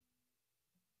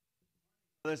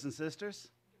Brothers and sisters.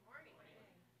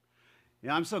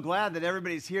 Yeah, I'm so glad that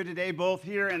everybody's here today, both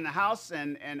here in the house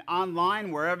and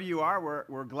online, wherever you are.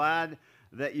 We're glad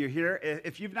that you're here.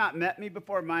 If you've not met me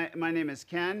before, my name is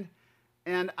Ken,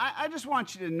 and I just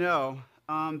want you to know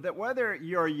that whether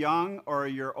you're young or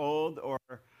you're old or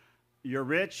you're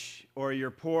rich or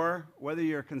you're poor, whether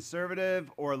you're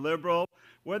conservative or liberal,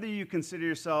 whether you consider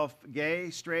yourself gay,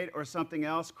 straight, or something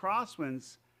else,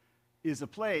 Crosswinds is a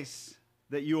place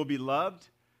that you will be loved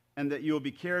and that you will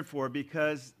be cared for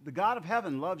because the God of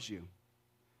heaven loves you.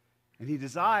 And he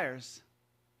desires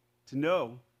to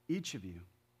know each of you.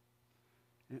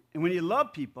 And when you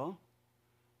love people,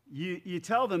 you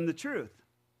tell them the truth.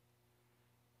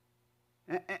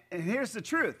 And here's the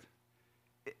truth.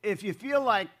 If you feel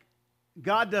like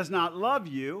God does not love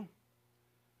you,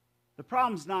 the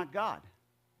problem's not God.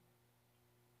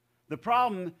 The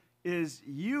problem is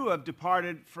you have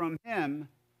departed from him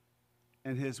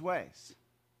and his ways.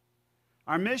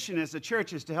 Our mission as a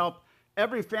church is to help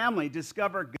every family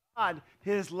discover God,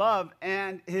 his love,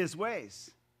 and his ways.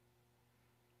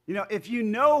 You know, if you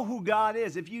know who God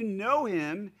is, if you know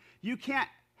him, you can't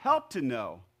help to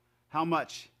know how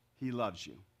much he loves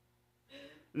you.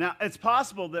 Now, it's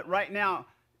possible that right now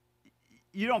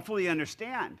you don't fully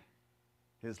understand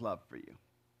his love for you.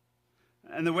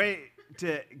 And the way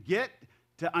to get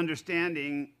to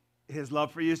understanding his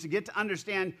love for you is to get to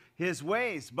understand his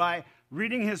ways by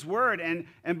reading his word and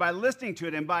by listening to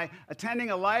it and by attending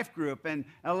a life group and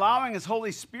allowing his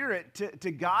Holy Spirit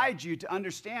to guide you to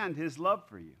understand his love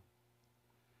for you.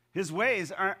 His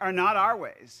ways are not our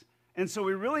ways. And so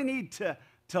we really need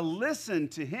to listen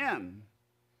to him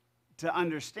to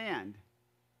understand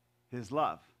his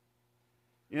love.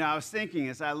 You know, I was thinking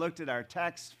as I looked at our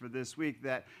text for this week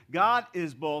that God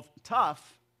is both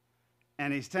tough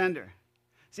and he's tender.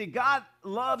 See, God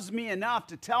loves me enough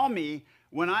to tell me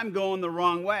when I'm going the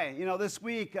wrong way. You know, this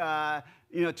week,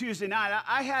 Tuesday night,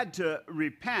 I had to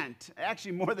repent.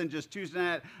 Actually, more than just Tuesday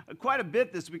night, quite a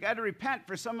bit this week. I had to repent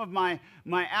for some of my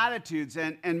attitudes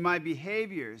and my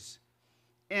behaviors.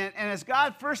 And as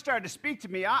God first started to speak to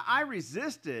me, I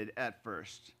resisted at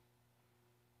first.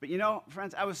 But you know,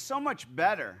 friends, I was so much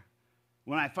better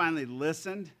when I finally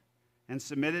listened and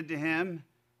submitted to him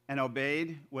and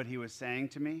obeyed what he was saying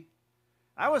to me.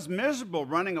 I was miserable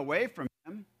running away from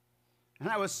him, and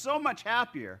I was so much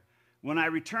happier when I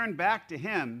returned back to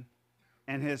him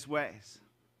and his ways.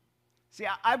 See,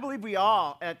 I believe we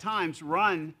all, at times,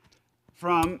 run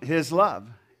from his love,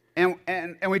 and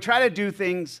we try to do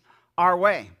things our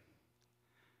way.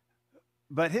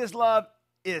 But his love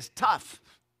is tough.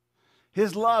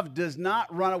 His love does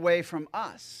not run away from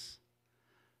us.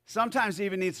 Sometimes he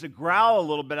even needs to growl a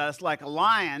little bit at us like a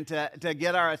lion to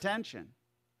get our attention.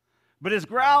 But his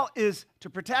growl is to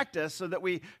protect us so that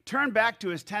we turn back to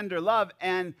his tender love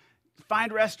and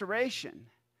find restoration.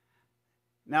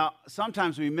 Now,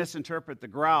 sometimes we misinterpret the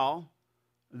growl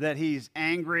that he's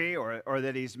angry or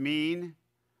that he's mean,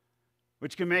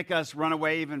 which can make us run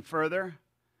away even further.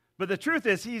 But the truth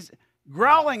is he's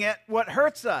growling at what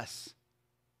hurts us,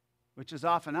 which is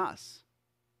often us.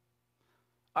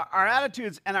 Our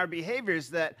attitudes and our behaviors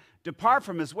that depart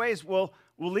from his ways will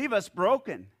leave us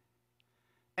broken.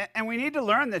 And we need to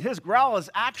learn that his growl is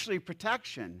actually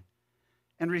protection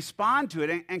and respond to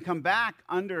it and come back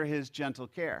under his gentle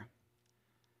care.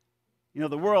 You know,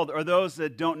 the world, or those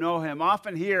that don't know him,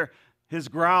 often hear his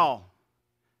growl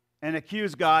and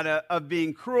accuse God of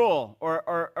being cruel,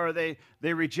 or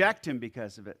they reject him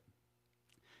because of it.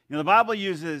 You know, the Bible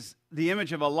uses the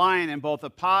image of a lion in both a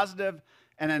positive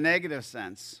and a negative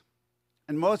sense.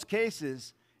 In most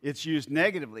cases, it's used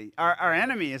negatively. Our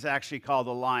enemy is actually called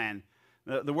a lion.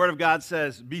 The Word of God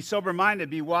says, be sober-minded,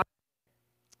 be wise.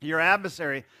 Your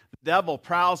adversary, the devil,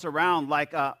 prowls around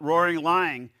like a roaring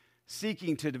lion,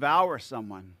 seeking to devour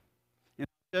someone. You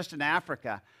know, just in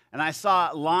Africa, and I saw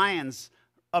lions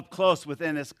up close,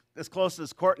 within as close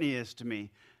as Courtney is to me,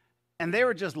 and they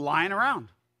were just lying around.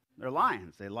 They're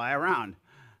lions. They lie around.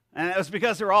 And it was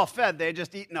because they're all fed. They had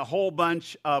just eaten a whole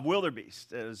bunch of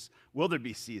wildebeest. It was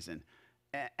wildebeest season.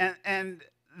 And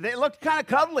they looked kind of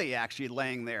cuddly, actually,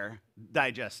 laying there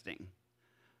digesting.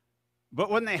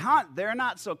 But when they hunt, they're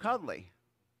not so cuddly.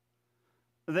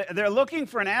 They're looking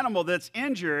for an animal that's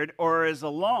injured or is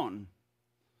alone.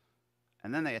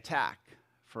 And then they attack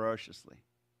ferociously.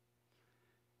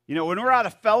 You know, when we're out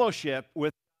of fellowship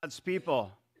with God's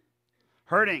people,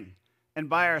 hurting and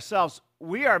by ourselves,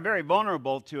 we are very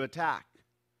vulnerable to attack.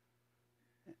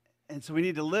 And so we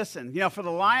need to listen. You know, for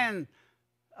the lion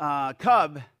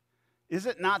cub, is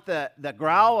it not the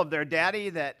growl of their daddy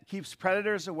that keeps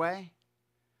predators away?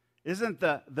 Isn't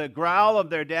the growl of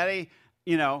their daddy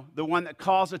the one that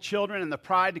calls the children and the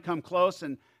pride to come close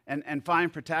and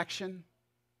find protection.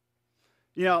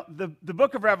 The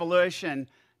book of Revelation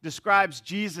describes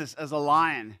Jesus as a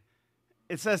lion.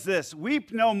 It says this: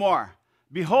 "Weep no more.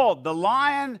 Behold, the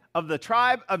Lion of the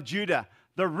tribe of Judah,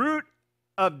 the Root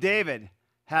of David,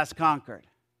 has conquered."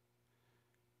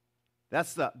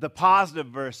 That's the positive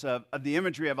verse of the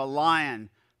imagery of a lion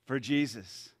for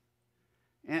Jesus.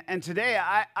 And today,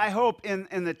 I hope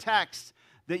in the text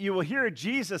that you will hear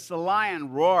Jesus the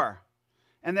lion roar,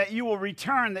 and that you will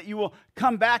return, that you will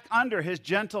come back under his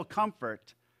gentle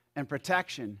comfort and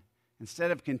protection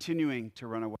instead of continuing to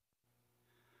run away.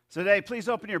 So today, please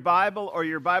open your Bible or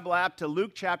your Bible app to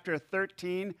Luke chapter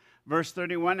 13, verse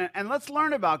 31, and let's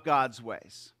learn about God's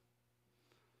ways.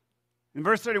 In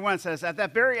verse 31 it says, "At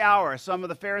that very hour, some of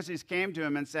the Pharisees came to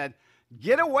him and said,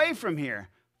 'Get away from here,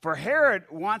 for Herod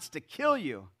wants to kill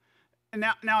you.'"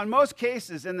 Now, in most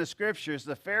cases in the scriptures,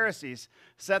 the Pharisees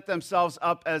set themselves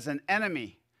up as an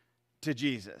enemy to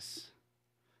Jesus.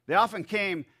 They often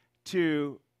came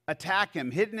to attack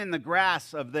him, hidden in the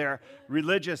grass of their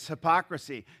religious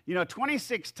hypocrisy.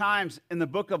 26 times in the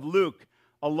book of Luke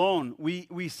alone,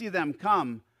 we see them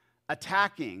come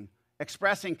attacking,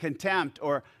 expressing contempt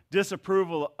or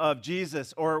disapproval of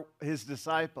Jesus or his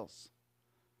disciples.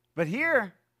 But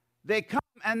here, they come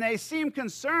and they seem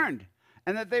concerned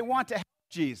and that they want to help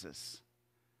Jesus.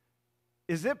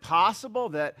 Is it possible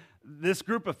that this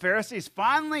group of Pharisees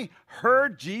finally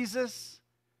heard Jesus?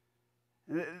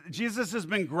 Jesus has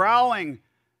been growling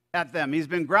at them. He's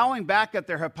been growling back at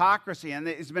their hypocrisy, and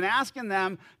he's been asking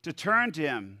them to turn to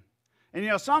him.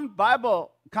 And some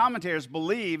Bible commentators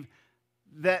believe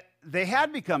that they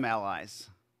had become allies.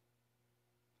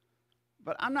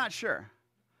 But I'm not sure.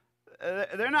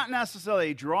 They're not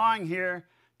necessarily drawing here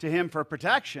to him for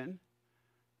protection.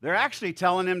 They're actually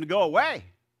telling him to go away.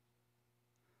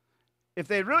 If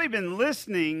they'd really been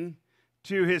listening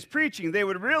to his preaching, they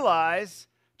would realize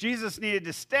Jesus needed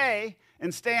to stay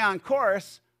on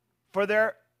course for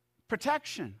their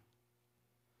protection.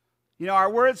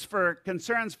 Our words for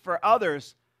concerns for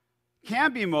others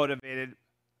can be motivated,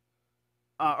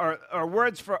 or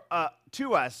words for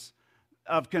to us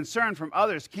of concern from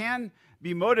others can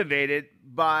be motivated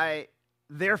by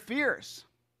their fears,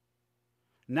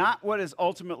 not what is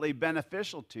ultimately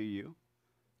beneficial to you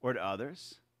or to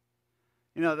others.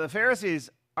 The Pharisees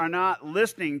are not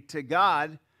listening to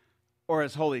God or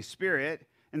his Holy Spirit.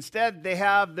 Instead, they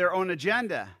have their own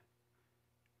agenda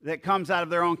that comes out of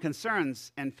their own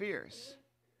concerns and fears.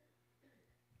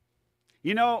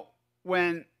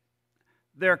 When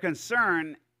their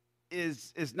concern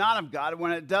is not of God,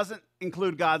 when it doesn't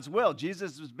include God's will.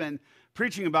 Jesus has been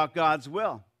preaching about God's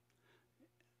will.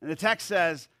 And the text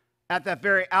says, at that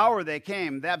very hour they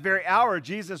came. That very hour,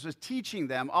 Jesus was teaching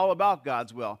them all about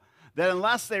God's will, that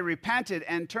unless they repented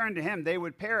and turned to him, they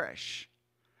would perish.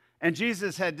 And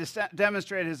Jesus had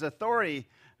demonstrated his authority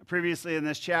previously in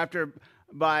this chapter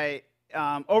by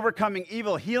overcoming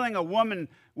evil, healing a woman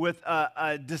with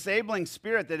a disabling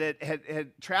spirit that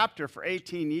had trapped her for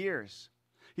 18 years.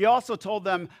 He also told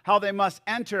them how they must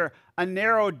enter a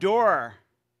narrow door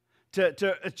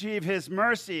to achieve his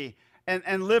mercy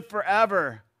and live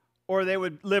forever, or they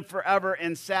would live forever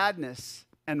in sadness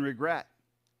and regret.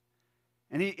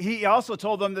 And he also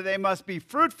told them that they must be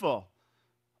fruitful,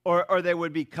 or they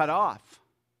would be cut off.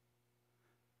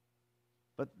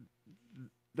 But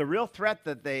the real threat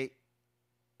that they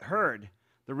heard,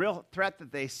 the real threat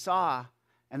that they saw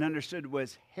and understood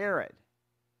was Herod,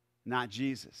 not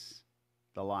Jesus,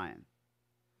 the lion.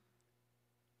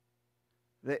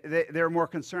 They were more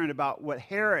concerned about what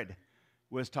Herod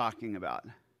was talking about.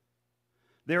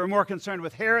 They were more concerned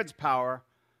with Herod's power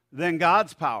than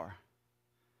God's power.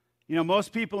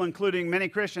 Most people, including many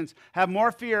Christians, have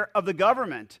more fear of the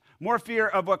government, more fear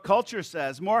of what culture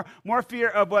says, more fear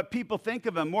of what people think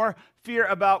of them, more fear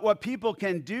about what people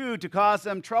can do to cause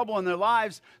them trouble in their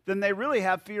lives than they really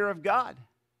have fear of God.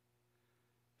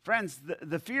 Friends,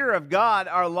 the fear of God,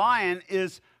 our lion,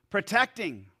 is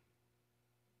protecting.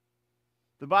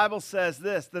 The Bible says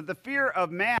this, that the fear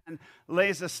of man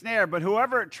lays a snare, but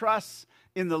whoever trusts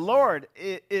in the Lord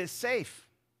is safe.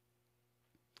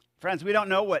 Friends, we don't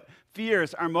know what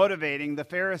fears are motivating the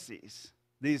Pharisees,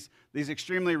 these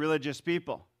extremely religious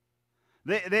people.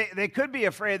 They could be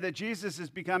afraid that Jesus is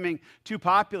becoming too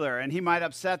popular and he might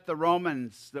upset the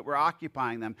Romans that were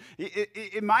occupying them.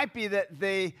 It might be that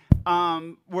they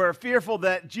were fearful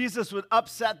that Jesus would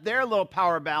upset their little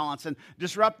power balance and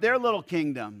disrupt their little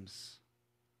kingdoms.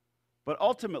 But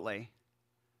ultimately,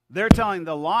 they're telling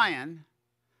the lion,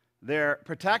 their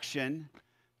protection,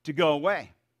 to go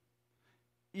away.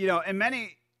 In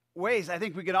many ways, I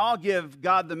think we can all give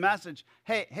God the message,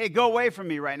 hey, go away from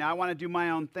me right now. I want to do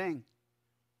my own thing.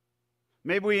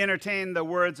 Maybe we entertain the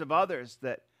words of others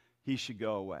that he should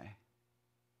go away.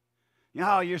 You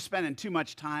know, you're spending too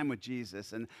much time with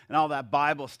Jesus and all that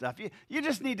Bible stuff. You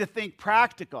just need to think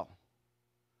practical.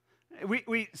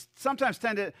 We sometimes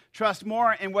tend to trust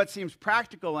more in what seems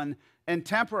practical and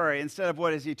temporary instead of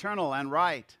what is eternal and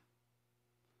right.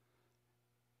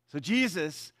 So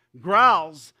Jesus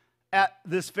growls at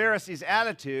this Pharisee's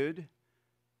attitude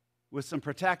with some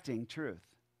protecting truth.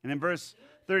 And in verse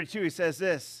 32, he says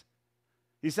this.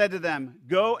 He said to them,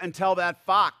 "Go and tell that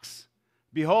fox,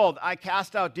 behold, I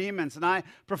cast out demons and I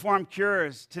perform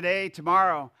cures today,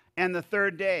 tomorrow, and the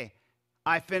third day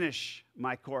I finish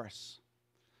my course."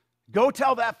 Go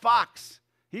tell that fox.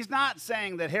 He's not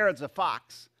saying that Herod's a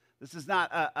fox. This is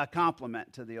not a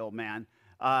compliment to the old man,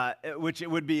 which it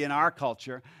would be in our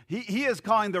culture. He is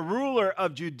calling the ruler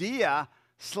of Judea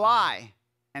sly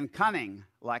and cunning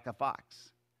like a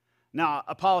fox. Now,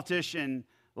 a politician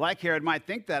like Herod might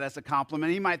think that as a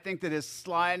compliment. He might think that his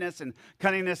slyness and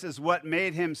cunningness is what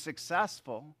made him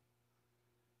successful.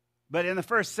 But in the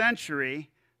first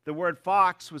century, the word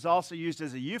fox was also used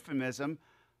as a euphemism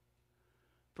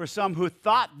for some who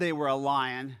thought they were a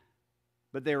lion,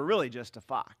 but they were really just a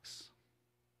fox.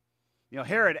 You know,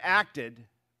 Herod acted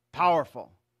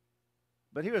powerful,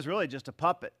 but he was really just a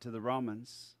puppet to the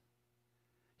Romans.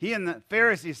 He and the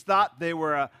Pharisees thought they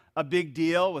were a big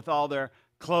deal with all their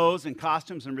clothes and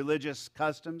costumes and religious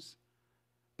customs.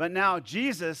 But now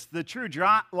Jesus, the true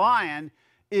lion,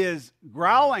 is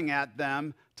growling at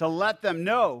them to let them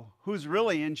know who's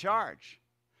really in charge.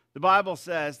 The Bible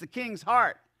says the king's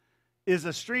heart is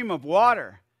a stream of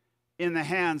water in the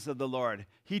hands of the Lord.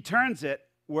 He turns it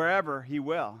wherever he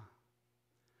will.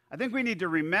 I think we need to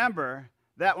remember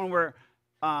that when we're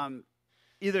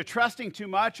either trusting too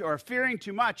much or fearing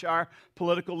too much our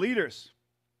political leaders,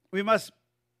 we must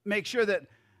make sure that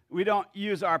we don't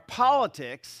use our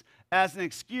politics as an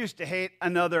excuse to hate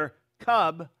another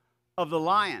cub of the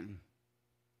lion.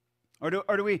 Or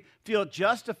do we feel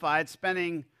justified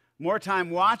spending more time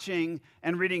watching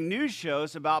and reading news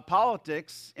shows about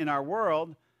politics in our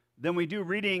world than we do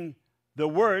reading the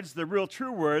words, the real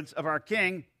true words of our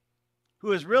King,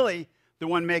 who is really the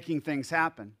one making things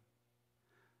happen?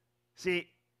 See,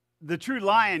 the true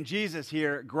lion, Jesus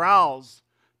here, growls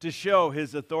to show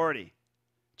his authority.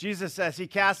 Jesus says he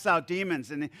casts out demons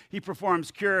and he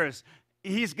performs cures.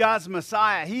 He's God's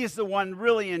Messiah. He is the one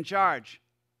really in charge.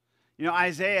 You know,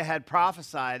 Isaiah had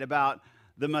prophesied about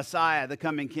the Messiah, the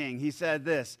coming king. He said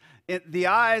this, "The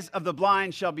eyes of the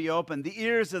blind shall be opened, the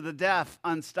ears of the deaf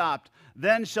unstopped.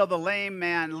 Then shall the lame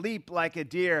man leap like a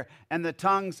deer, and the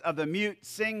tongues of the mute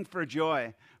sing for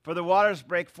joy. For the waters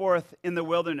break forth in the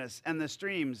wilderness, and the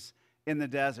streams in the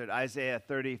desert." Isaiah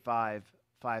 35,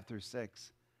 5 through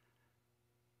 6.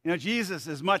 You know, Jesus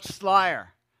is much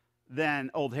slyer than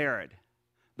old Herod.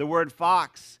 The word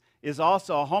fox is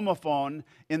also a homophone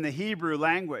in the Hebrew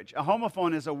language. A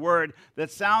homophone is a word that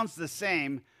sounds the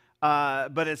same,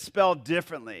 but it's spelled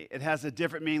differently. It has a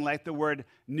different meaning, like the word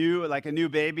new, like a new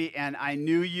baby, and I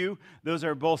knew you. Those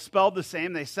are both spelled the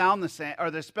same. They sound the same, or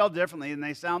they're spelled differently, and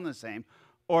they sound the same.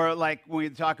 Or like when we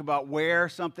talk about where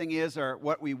something is or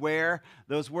what we wear,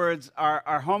 those words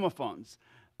are homophones.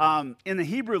 In the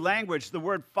Hebrew language, the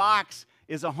word fox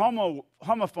is a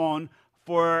homophone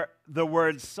for the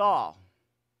word Saul.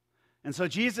 And so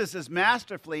Jesus is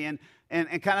masterfully and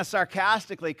kind of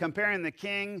sarcastically comparing the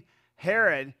King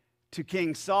Herod to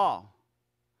King Saul.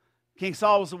 King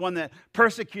Saul was the one that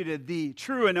persecuted the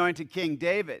true anointed King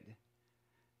David.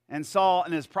 And Saul,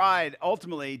 in his pride,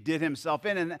 ultimately did himself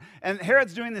in. And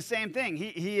Herod's doing the same thing.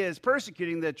 He is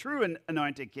persecuting the true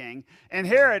anointed king, and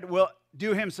Herod will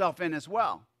do himself in as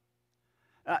well.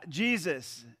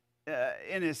 Jesus,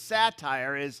 in his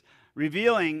satire, is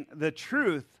revealing the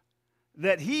truth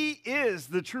that he is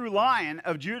the true lion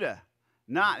of Judah,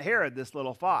 not Herod, this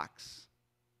little fox.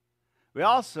 We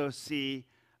also see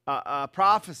a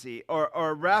prophecy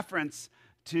or reference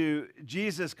to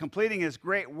Jesus completing his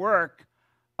great work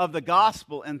of the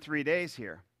gospel in 3 days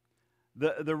here.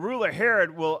 The ruler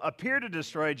Herod will appear to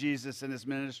destroy Jesus in his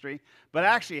ministry, but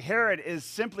actually Herod is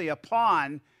simply a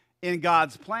pawn in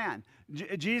God's plan.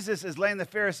 Jesus is letting the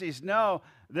Pharisees know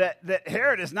that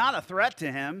Herod is not a threat to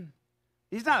him.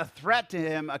 He's not a threat to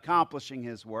him accomplishing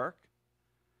his work.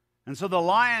 And so the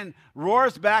lion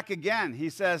roars back again. He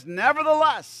says,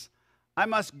 "Nevertheless, I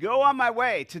must go on my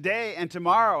way today and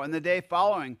tomorrow and the day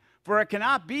following, for it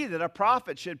cannot be that a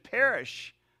prophet should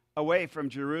perish away from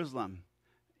Jerusalem."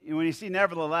 when you see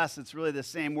nevertheless, it's really the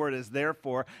same word as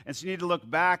therefore. And so you need to look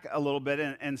back a little bit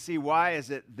and see why is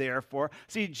it therefore.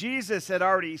 See, Jesus had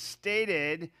already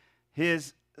stated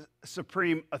his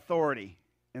supreme authority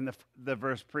in the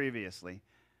verse previously.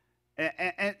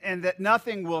 And that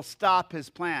nothing will stop his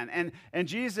plan. And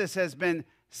Jesus has been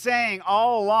saying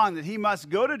all along that he must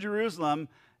go to Jerusalem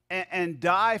and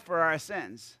die for our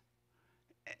sins.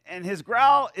 And his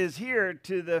growl is here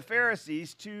to the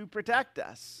Pharisees to protect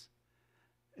us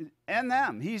and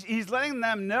them. He's letting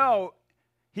them know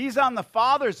he's on the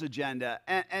Father's agenda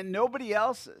and nobody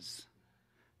else's.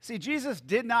 See, Jesus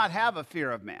did not have a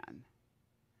fear of man.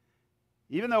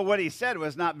 Even though what he said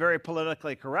was not very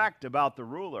politically correct about the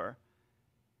ruler,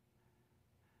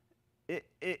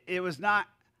 it was not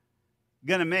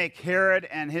going to make Herod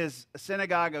and his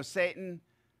synagogue of Satan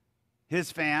his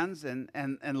fans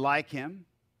and like him.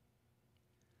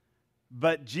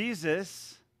 But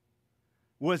Jesus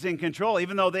was in control,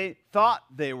 even though they thought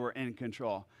they were in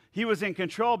control. He was in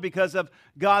control because of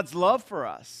God's love for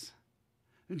us.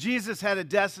 Jesus had a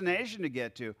destination to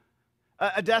get to,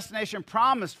 a destination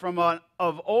promised from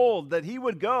of old that he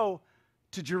would go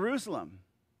to Jerusalem.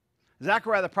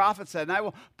 Zechariah the prophet said, "And I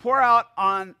will pour out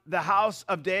on the house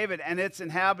of David and its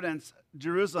inhabitants,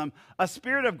 Jerusalem, a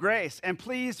spirit of grace and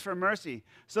pleas for mercy,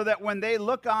 so that when they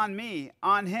look on me,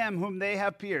 on him whom they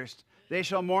have pierced, they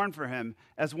shall mourn for him,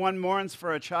 as one mourns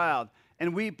for a child,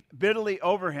 and weep bitterly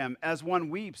over him, as one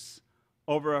weeps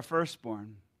over a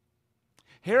firstborn."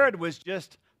 Herod was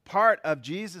just part of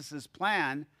Jesus'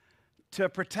 plan to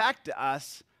protect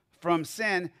us from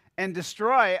sin and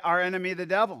destroy our enemy, the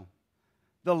devil.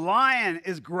 The lion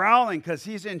is growling because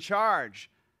he's in charge,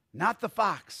 not the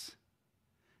fox.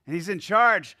 And he's in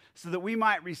charge so that we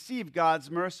might receive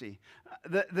God's mercy.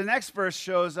 The next verse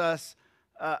shows us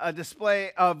a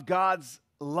display of God's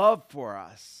love for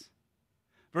us.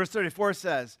 Verse 34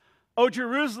 says, "O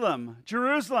Jerusalem,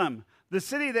 Jerusalem, the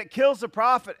city that kills the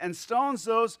prophet and stones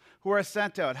those who are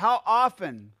sent out. How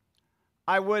often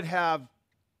I would have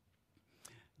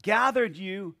gathered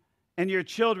you and your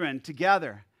children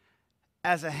together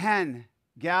as a hen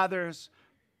gathers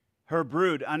her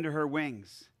brood under her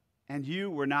wings, and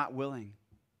you were not willing."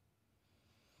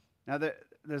 Now,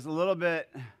 there's a little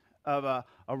bit of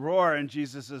a roar in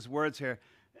Jesus' words here.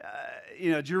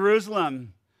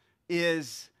 Jerusalem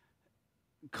is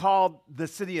called the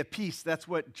city of peace. That's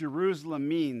what Jerusalem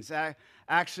means.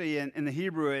 Actually, in the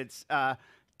Hebrew, it's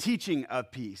teaching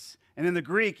of peace. And in the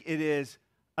Greek, it is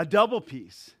a double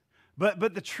peace.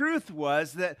 But the truth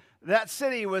was that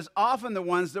city was often the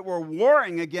ones that were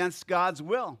warring against God's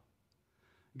will.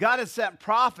 God had sent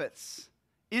prophets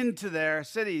into their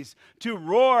cities to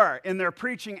roar in their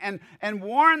preaching and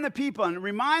warn the people and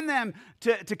remind them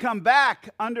to come back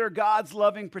under God's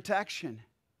loving protection.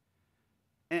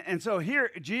 And so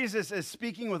here, Jesus is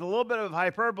speaking with a little bit of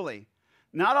hyperbole.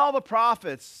 Not all the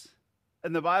prophets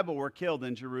in the Bible were killed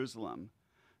in Jerusalem.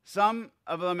 Some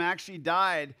of them actually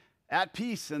died at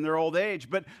peace in their old age.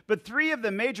 But three of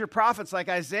the major prophets like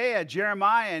Isaiah,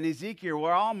 Jeremiah, and Ezekiel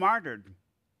were all martyred.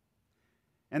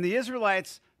 And the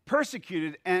Israelites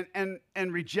persecuted and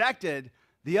rejected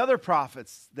the other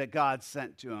prophets that God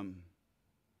sent to them.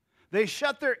 They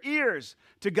shut their ears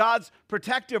to God's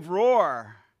protective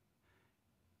roar.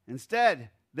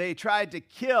 Instead, they tried to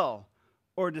kill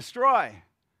or destroy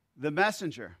the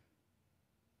messenger.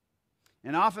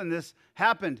 And often this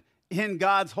happened in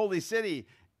God's holy city,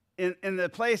 in the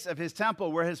place of his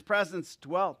temple where his presence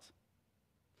dwelt.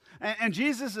 And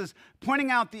Jesus is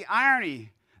pointing out the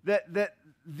irony that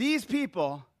these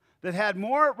people that had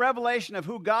more revelation of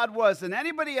who God was than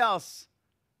anybody else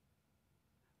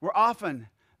were often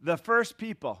the first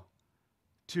people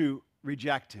to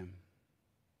reject him.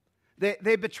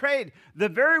 They betrayed the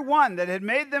very one that had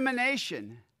made them a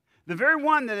nation, the very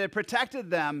one that had protected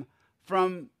them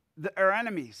from their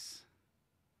enemies.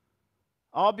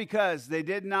 All because they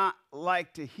did not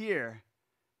like to hear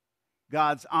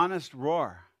God's honest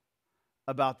roar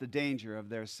about the danger of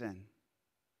their sin.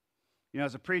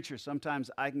 As a preacher,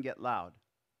 sometimes I can get loud.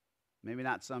 Maybe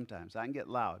not sometimes. I can get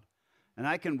loud. And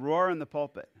I can roar in the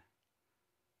pulpit.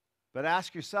 But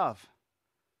ask yourself,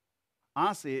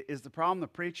 honestly, is the problem the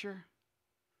preacher?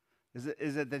 Is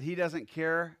it that he doesn't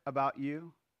care about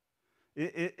you?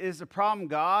 Is the problem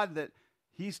God, that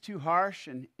he's too harsh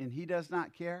and he does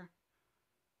not care?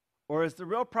 Or is the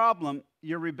real problem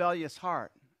your rebellious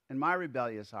heart and my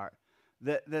rebellious heart?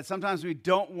 That sometimes we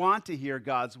don't want to hear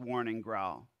God's warning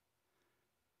growl.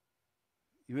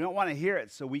 We don't want to hear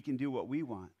it so we can do what we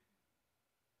want.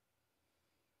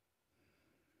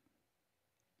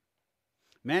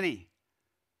 Many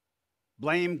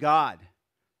blame God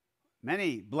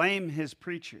Many blame his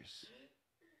preachers.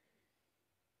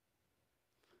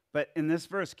 But in this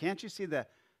verse, can't you see the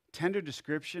tender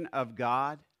description of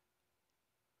God?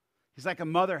 He's like a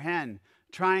mother hen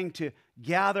trying to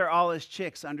gather all his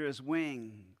chicks under his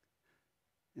wing.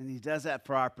 And he does that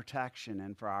for our protection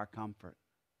and for our comfort.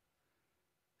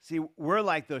 See, we're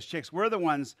like those chicks. We're the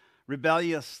ones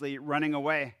rebelliously running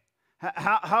away.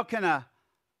 How can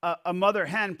a mother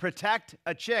hen protect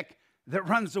a chick that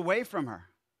runs away from her?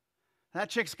 That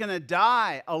chick's going to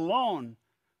die alone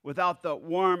without the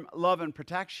warm love and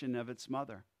protection of its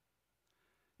mother.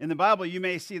 In the Bible, you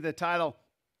may see the title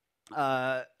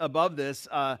above this,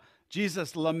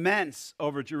 Jesus laments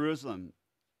over Jerusalem.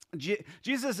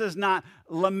 Jesus is not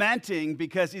lamenting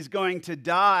because he's going to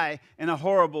die in a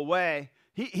horrible way.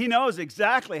 He knows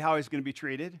exactly how he's going to be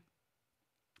treated.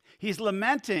 He's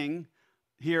lamenting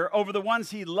here over the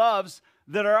ones he loves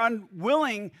that are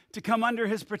unwilling to come under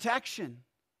his protection.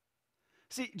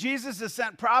 See, Jesus has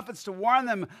sent prophets to warn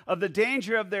them of the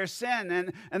danger of their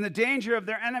sin and the danger of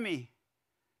their enemy.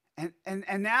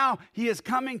 And now he is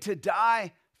coming to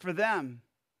die for them.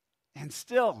 And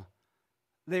still,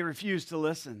 they refuse to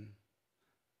listen.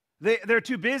 They're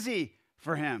too busy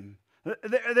for him.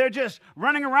 They're just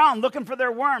running around looking for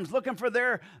their worms, looking for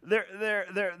their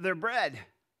bread.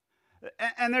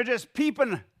 And they're just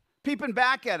peeping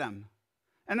back at him.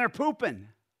 And they're pooping.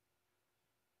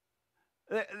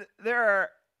 There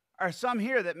are some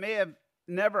here that may have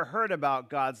never heard about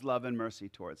God's love and mercy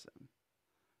towards them.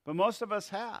 But most of us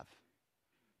have.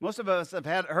 Most of us have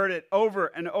heard it over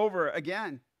and over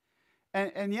again.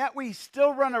 And yet we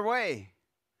still run away.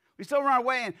 We still run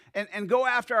away and go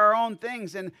after our own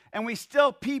things. And we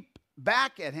still peep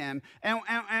back at him.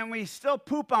 And we still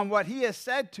poop on what he has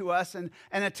said to us and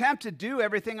attempt to do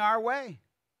everything our way.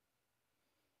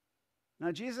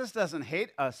 Now, Jesus doesn't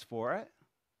hate us for it.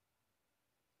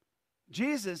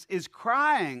 Jesus is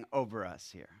crying over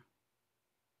us here.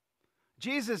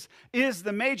 Jesus is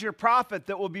the major prophet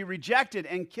that will be rejected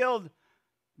and killed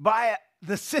by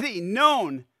the city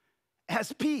known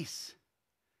as peace.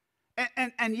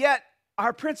 And yet,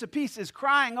 our Prince of Peace is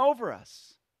crying over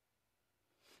us.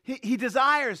 He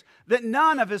desires that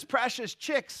none of his precious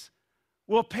chicks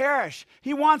will perish.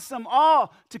 He wants them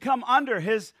all to come under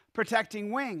his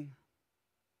protecting wing.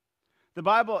 The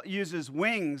Bible uses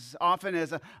wings often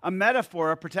as a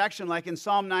metaphor of protection, like in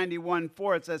Psalm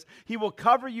 91:4, it says, he will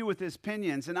cover you with his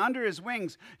pinions, and under his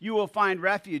wings you will find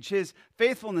refuge. His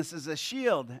faithfulness is a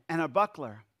shield and a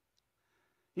buckler.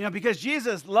 You know, because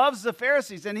Jesus loves the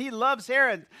Pharisees, and he loves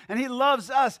Herod, and he loves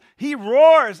us. He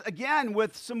roars again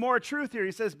with some more truth here.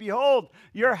 He says, behold,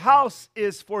 your house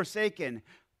is forsaken.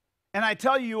 And I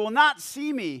tell you, you will not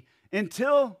see me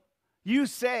until you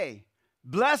say,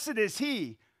 blessed is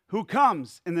he who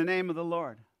comes in the name of the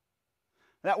Lord.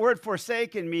 That word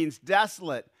forsaken means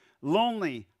desolate,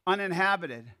 lonely,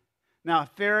 uninhabited. Now,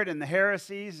 Herod and the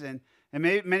Pharisees and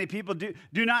many people do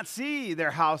not see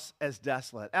their house as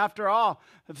desolate. After all,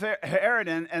 Herod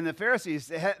and the Pharisees,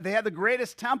 they had the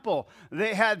greatest temple.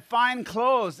 They had fine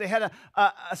clothes. They had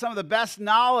some of the best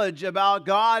knowledge about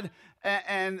God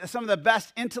and some of the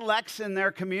best intellects in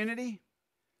their community.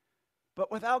 But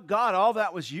without God, all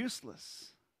that was useless,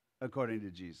 according to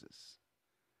Jesus,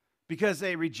 because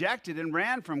they rejected and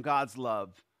ran from God's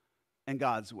love and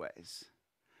God's ways.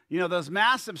 You know, those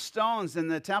massive stones in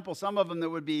the temple, some of them that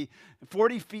would be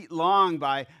 40 feet long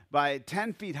by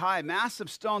 10 feet high, massive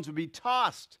stones would be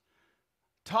tossed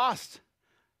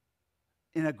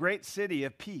in a great city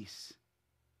of peace.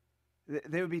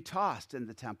 They would be tossed in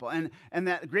the temple, and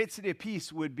that great city of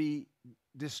peace would be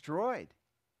destroyed.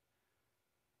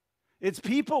 Its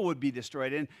people would be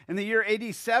destroyed. In the year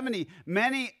AD 70,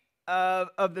 many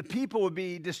of the people would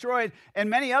be destroyed, and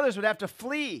many others would have to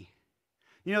flee.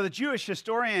 You know, the Jewish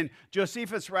historian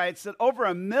Josephus writes that over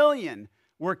 1 million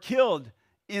were killed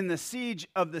in the siege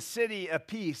of the city of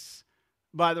peace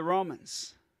by the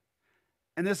Romans.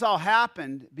 And this all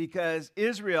happened because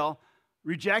Israel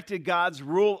rejected God's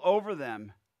rule over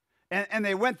them, and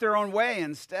they went their own way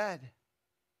instead.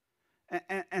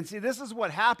 And see, this is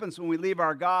what happens when we leave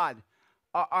our God.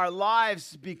 Our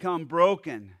lives become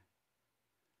broken.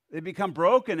 They become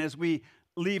broken as we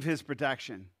leave his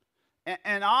protection.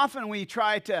 And often we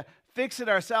try to fix it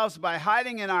ourselves by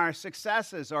hiding in our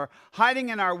successes or hiding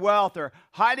in our wealth or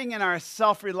hiding in our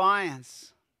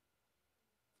self-reliance.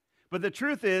 But the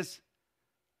truth is,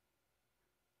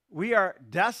 we are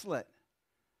desolate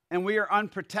and we are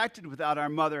unprotected without our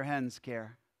mother hen's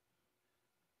care.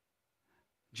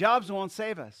 Jobs won't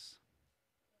save us.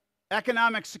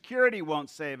 Economic security won't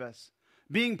save us.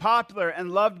 Being popular and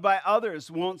loved by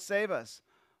others won't save us.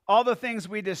 All the things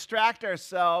we distract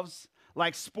ourselves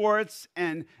like sports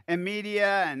and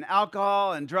media and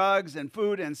alcohol and drugs and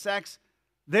food and sex,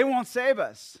 they won't save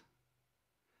us.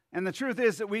 And the truth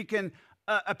is that we can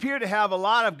appear to have a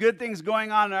lot of good things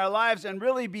going on in our lives and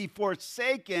really be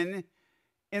forsaken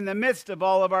in the midst of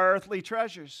all of our earthly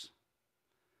treasures.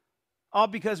 All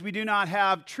because we do not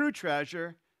have true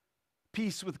treasure,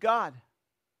 peace with God.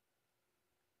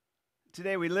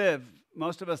 Today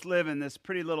most of us live in this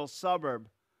pretty little suburb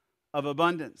of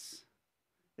abundance.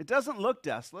 It doesn't look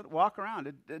desolate. Walk around.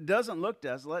 It doesn't look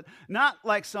desolate. Not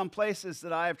like some places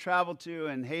that I have traveled to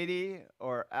in Haiti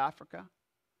or Africa.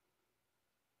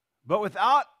 But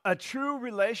without a true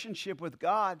relationship with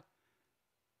God,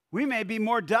 we may be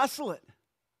more desolate.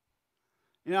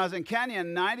 You know, I was in Kenya,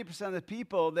 and 90% of the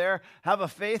people there have a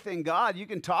faith in God. You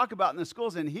can talk about in the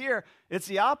schools, and here it's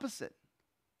the opposite.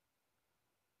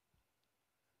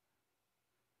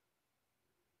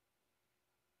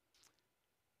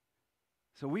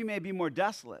 So we may be more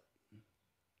desolate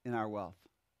in our wealth.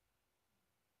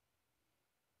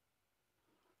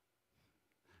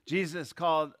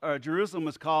 Jerusalem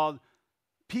was called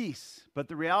peace, but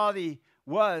the reality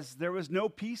was there was no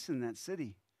peace in that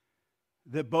city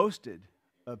that boasted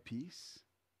of peace.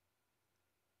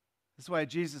 That's why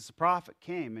Jesus the prophet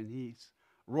came, and he's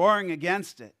roaring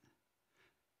against it.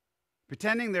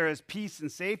 Pretending there is peace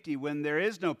and safety when there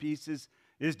is no peace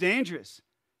is dangerous.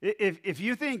 If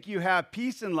you think you have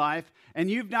peace in life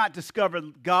and you've not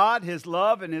discovered God, his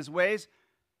love, and his ways,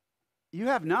 you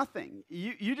have nothing.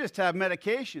 You just have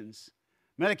medications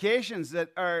that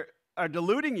are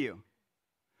deluding you.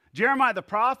 Jeremiah the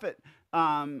prophet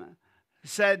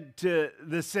said to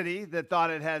the city that thought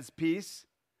it has peace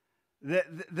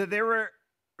that they were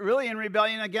really in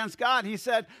rebellion against God. He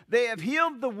said, they have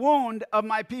healed the wound of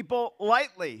my people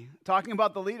lightly, talking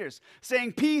about the leaders,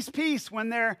 saying, peace, peace, when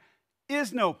there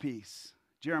is no peace.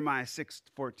 Jeremiah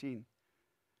 6:14.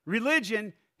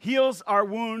 Religion heals our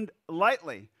wound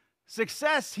lightly.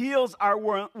 Success heals our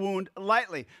wound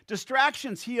lightly.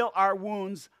 Distractions heal our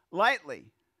wounds lightly.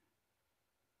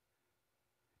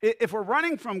 If we're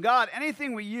running from God,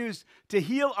 anything we use to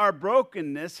heal our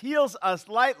brokenness heals us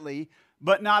lightly,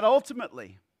 but not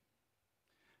ultimately.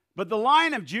 But the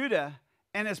Lion of Judah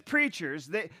and his preachers,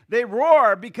 they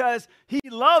roar because he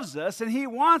loves us and he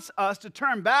wants us to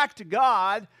turn back to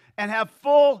God and have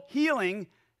full healing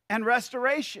and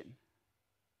restoration.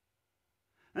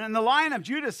 And the Lion of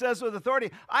Judah says with authority,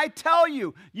 I tell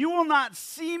you, you will not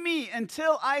see me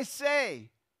until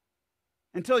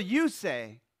you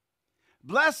say,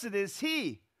 blessed is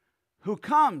he who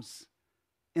comes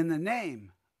in the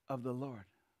name of the Lord.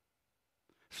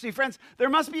 See, friends, there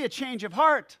must be a change of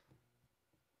heart.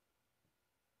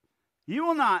 You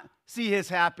will not see his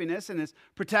happiness and his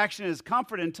protection and his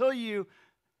comfort until you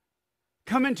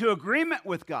come into agreement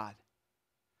with God.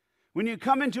 When you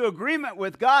come into agreement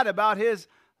with God about his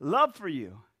love for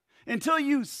you, until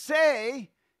you say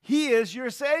he is your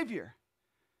Savior.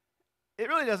 It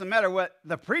really doesn't matter what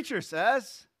the preacher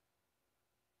says.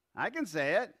 I can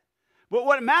say it. But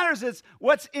what matters is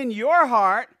what's in your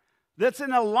heart that's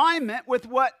in alignment with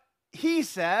what he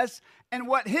says and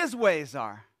what his ways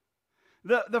are.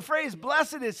 The phrase,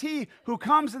 blessed is he who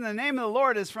comes in the name of the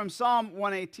Lord, is from Psalm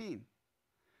 118.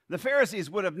 The Pharisees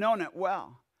would have known it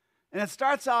well. And it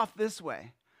starts off this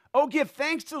way. Oh, give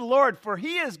thanks to the Lord, for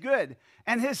he is good,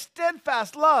 and his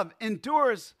steadfast love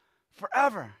endures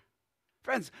forever.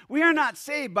 Friends, we are not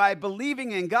saved by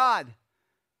believing in God.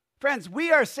 Friends,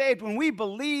 we are saved when we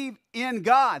believe in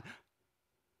God.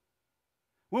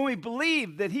 When we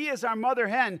believe that he is our mother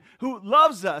hen who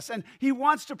loves us and he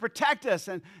wants to protect us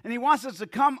and he wants us to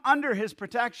come under his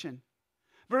protection.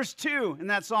 Verse 2 in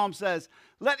that psalm says,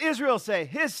 let Israel say,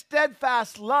 his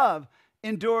steadfast love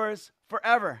endures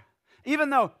forever. Even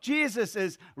though Jesus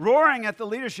is roaring at the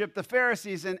leadership, the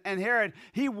Pharisees and Herod,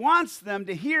 he wants them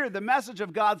to hear the message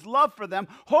of God's love for them,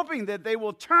 hoping that they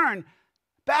will turn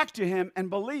back to him and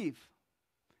believe.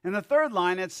 In the third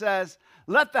line, it says,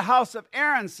 let the house of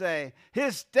Aaron say,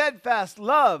 his steadfast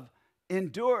love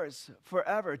endures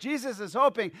forever. Jesus is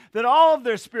hoping that all of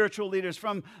their spiritual leaders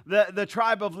from the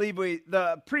tribe of Levi,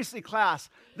 the priestly class,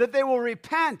 that they will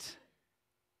repent.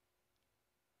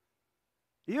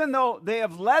 Even though they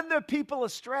have led their people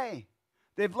astray,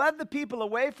 they've led the people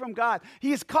away from God,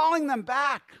 he is calling them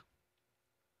back.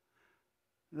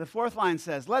 The fourth line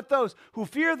says, let those who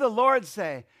fear the Lord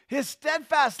say, his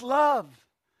steadfast love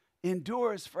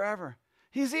endures forever.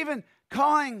 He's even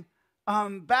calling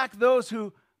back those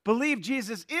who believe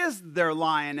Jesus is their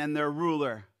lion and their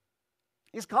ruler.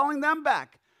 He's calling them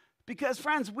back. Because,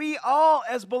 friends, we all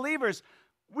as believers,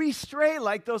 we stray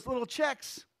like those little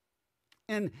chicks.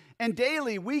 And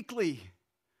daily, weekly,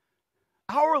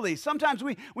 hourly. Sometimes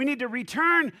we need to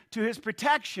return to his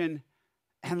protection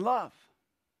and love.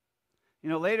 You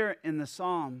know, later in the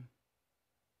psalm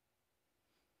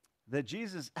that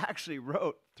Jesus actually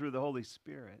wrote through the Holy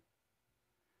Spirit,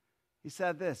 he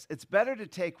said this: it's better to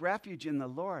take refuge in the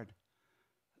Lord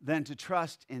than to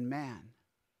trust in man.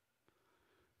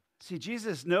 See,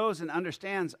 Jesus knows and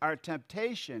understands our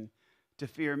temptation to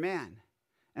fear man.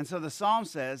 And so the psalm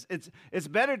says it's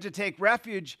better to take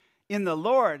refuge in the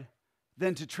Lord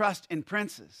than to trust in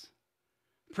princes.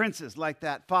 Princes like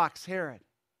that fox Herod.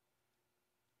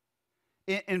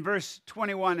 In verse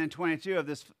 21 and 22 of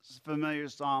this familiar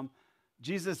psalm,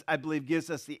 Jesus, I believe, gives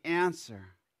us the answer.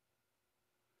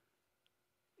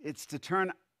 It's to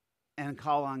turn and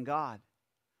call on God.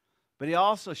 But he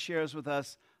also shares with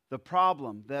us the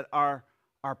problem that our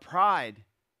pride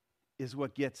is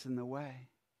what gets in the way.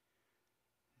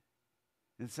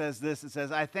 It says this, it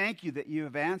says, I thank you that you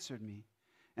have answered me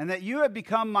and that you have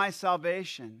become my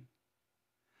salvation.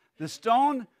 The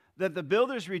stone that the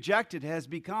builders rejected has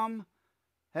become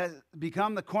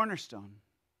the cornerstone.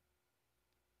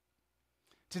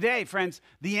 Today, friends,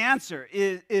 the answer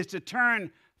is to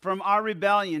turn from our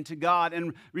rebellion to God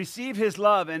and receive his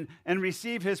love and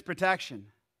receive his protection.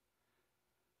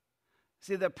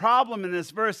 See, the problem in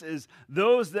this verse is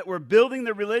those that were building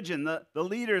the religion, the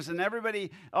leaders and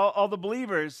everybody, all the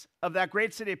believers of that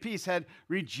great city of peace had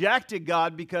rejected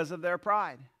God because of their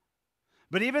pride.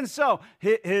 But even so,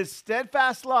 his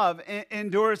steadfast love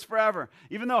endures forever.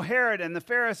 Even though Herod and the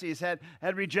Pharisees had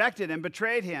rejected and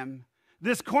betrayed him,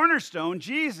 this cornerstone,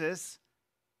 Jesus,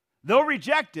 though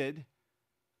rejected,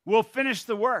 will finish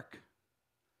the work.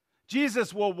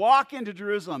 Jesus will walk into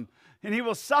Jerusalem, and he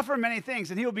will suffer many things,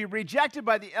 and he will be rejected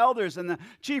by the elders and the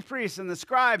chief priests and the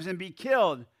scribes and be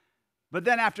killed. But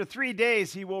then after 3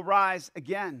 days, he will rise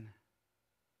again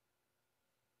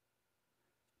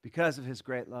because of his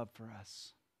great love for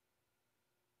us.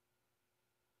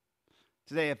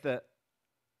 Today, if the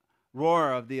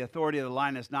roar of the authority of the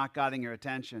lion is not getting your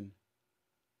attention,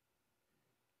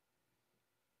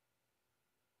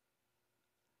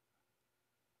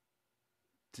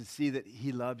 to see that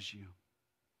he loves you.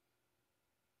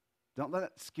 Don't let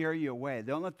it scare you away.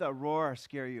 Don't let the roar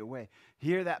scare you away.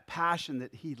 Hear that passion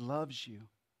that he loves you.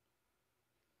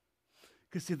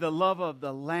 Because see, the love of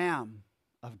the Lamb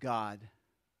of God,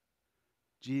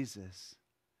 Jesus,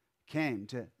 came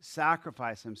to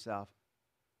sacrifice himself,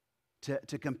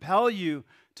 to compel you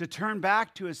to turn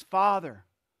back to his Father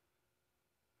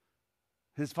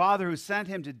who sent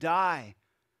him to die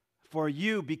for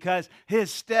you because his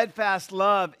steadfast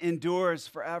love endures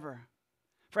forever.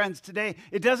 Friends, today,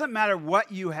 it doesn't matter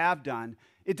what you have done.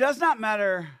 It does not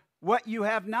matter what you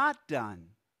have not done.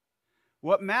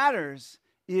 What matters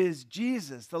is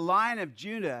Jesus, the Lion of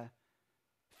Judah,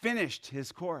 finished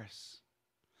his course.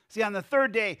 See, on the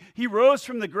third day, he rose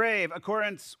from the grave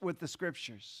according with the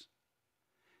Scriptures.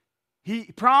 He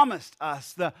promised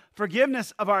us the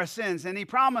forgiveness of our sins, and he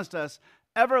promised us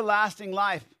everlasting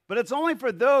life. But it's only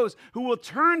for those who will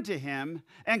turn to him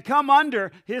and come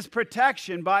under his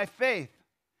protection by faith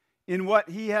in what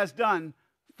he has done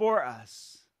for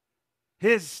us.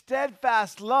 His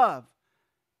steadfast love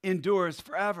endures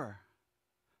forever.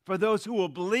 For those who will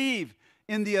believe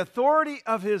in the authority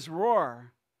of his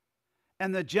roar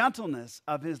and the gentleness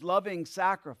of his loving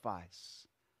sacrifice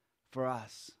for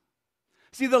us.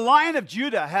 See, the Lion of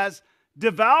Judah has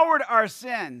devoured our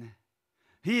sin.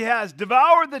 He has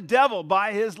devoured the devil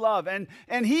by his love, and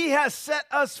he has set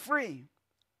us free.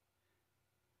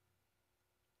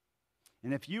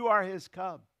 And if you are his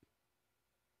cub,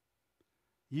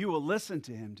 you will listen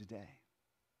to him today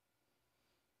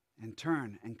and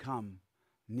turn and come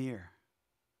near.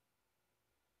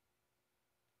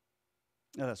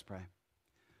 Let us pray.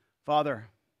 Father,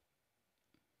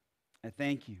 I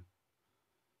thank you.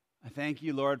 I thank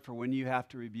you, Lord, for when you have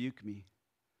to rebuke me.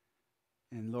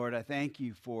 And Lord, I thank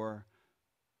you for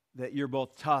that you're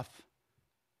both tough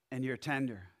and you're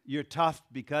tender. You're tough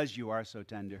because you are so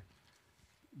tender,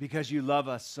 because you love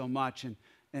us so much. And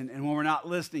when we're not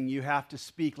listening, you have to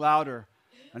speak louder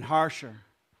and harsher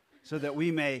so that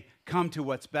we may come to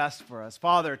what's best for us.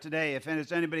 Father, today, if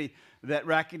there's anybody that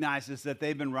recognizes that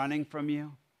they've been running from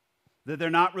you, that they're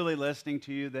not really listening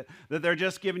to you, that they're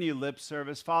just giving you lip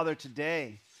service, Father,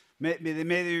 today, may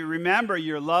they remember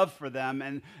your love for them,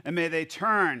 and may they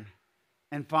turn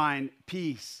and find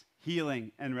peace,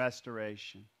 healing, and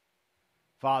restoration.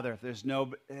 Father, if there's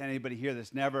anybody here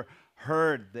that's never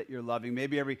heard that you're loving,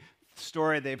 maybe every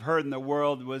story they've heard in the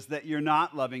world was that you're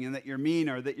not loving and that you're mean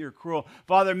or that you're cruel.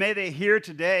 Father, may they hear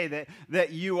today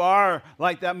that you are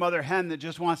like that mother hen that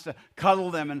just wants to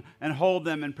cuddle them and hold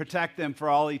them and protect them for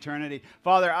all eternity.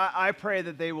 Father, I pray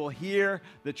that they will hear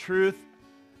the truth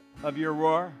of your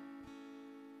roar,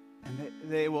 and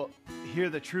they will hear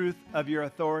the truth of your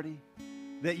authority,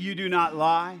 that you do not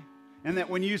lie, and that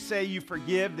when you say you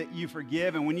forgive, that you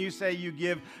forgive, and when you say you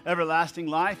give everlasting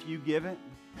life, you give it.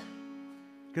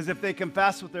 Because if they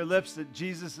confess with their lips that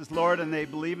Jesus is Lord and they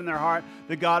believe in their heart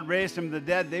that God raised him from the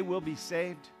dead, they will be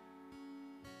saved.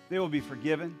 They will be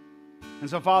forgiven. And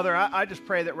so, Father, I just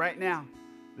pray that right now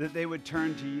that they would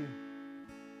turn to you.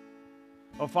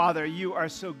 Oh, Father, you are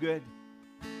so good.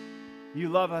 You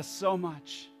love us so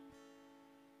much.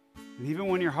 And even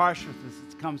when you're harsh with us,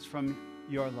 it comes from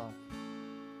your love.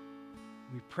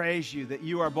 We praise you that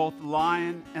you are both the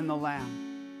lion and the lamb.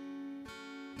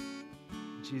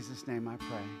 In Jesus' name I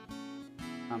pray.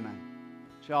 Amen.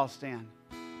 Shall all stand?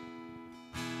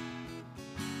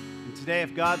 And today,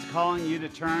 if God's calling you to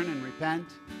turn and repent,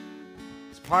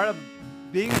 it's part of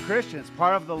being a Christian. It's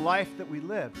part of the life that we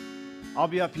live. I'll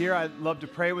be up here. I'd love to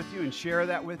pray with you and share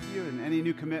that with you and any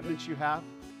new commitments you have.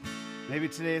 Maybe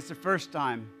today is the first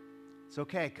time. It's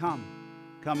okay. Come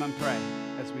and pray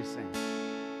as we sing.